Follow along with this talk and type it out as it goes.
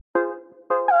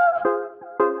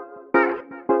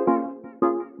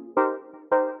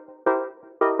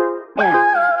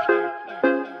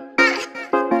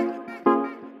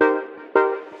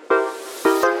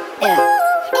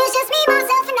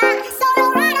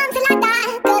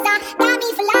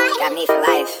me for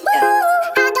life. Yeah.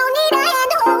 I don't need a hand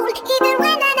to hold, even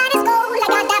when the night is cold. I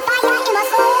got that fire in my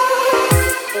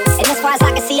soul. And as far as I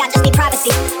can see, I just need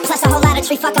privacy. Plus a whole lot of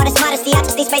tree, fuck all this modesty. I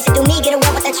just need space to do me, get away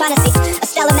what they're trying to see. A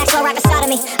Stella Maxwell right beside of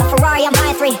me, a Ferrari, I'm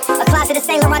buying 3. A closet of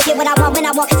Saint Laurent, get what I want when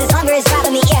I want, cause this hunger is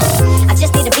driving me, yeah. I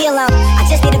just need to be alone, I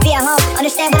just need to be at home.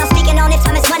 Understand what I'm speaking on, if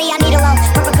time is money, I need a loan.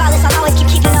 But regardless, I'll always keep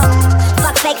keeping on.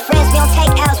 Fuck fake friends, we don't take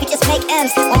L's, we just make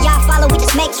M's. While y'all follow, we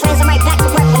just make trends. I'm right back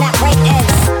to work when that break ends.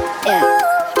 Yeah.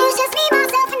 It's just me,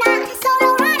 myself, and I. So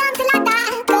don't run until I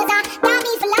die, cause I got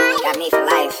me for life. Got me for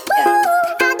life, yeah.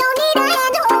 I don't need a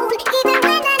hand to hold, even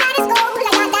when the night is cold.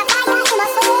 I got that fire in my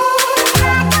soul.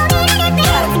 I don't need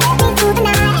anything to get me through the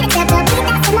night, except the beat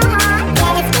that's in my heart,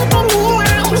 yeah, it's keeping me alive.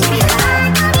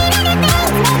 I don't need anything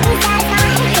to make me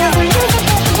satisfied, cause the music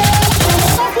is good,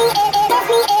 and it gets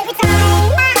me every time.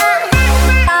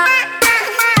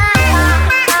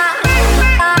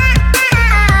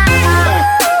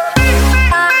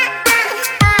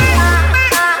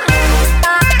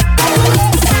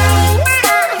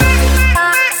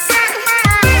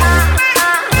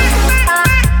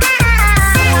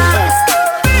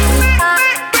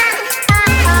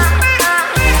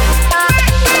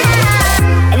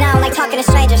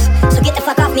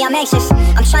 I'm anxious,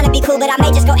 I'm trying to be cool, but I may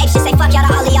just go anxious. Say fuck y'all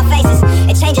to all of y'all faces.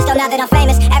 It changes though now that I'm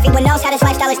famous. Everyone knows how this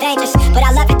lifestyle is dangerous, but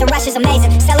I love it, the rush is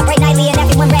amazing. Celebrate nightly and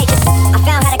everyone rages. I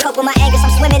found how to cope with my anger, so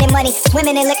I'm swimming in money.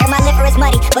 Swimming in liquor, my liver is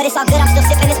muddy, but it's all good, I'm still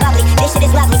sipping this bubbly. This shit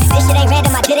is lovely, this shit ain't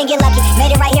random, I didn't get lucky.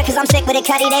 Made it right here cause I'm sick with it,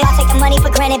 cutty. They all take the money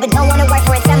for granted, but don't wanna work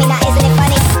for it, tell me not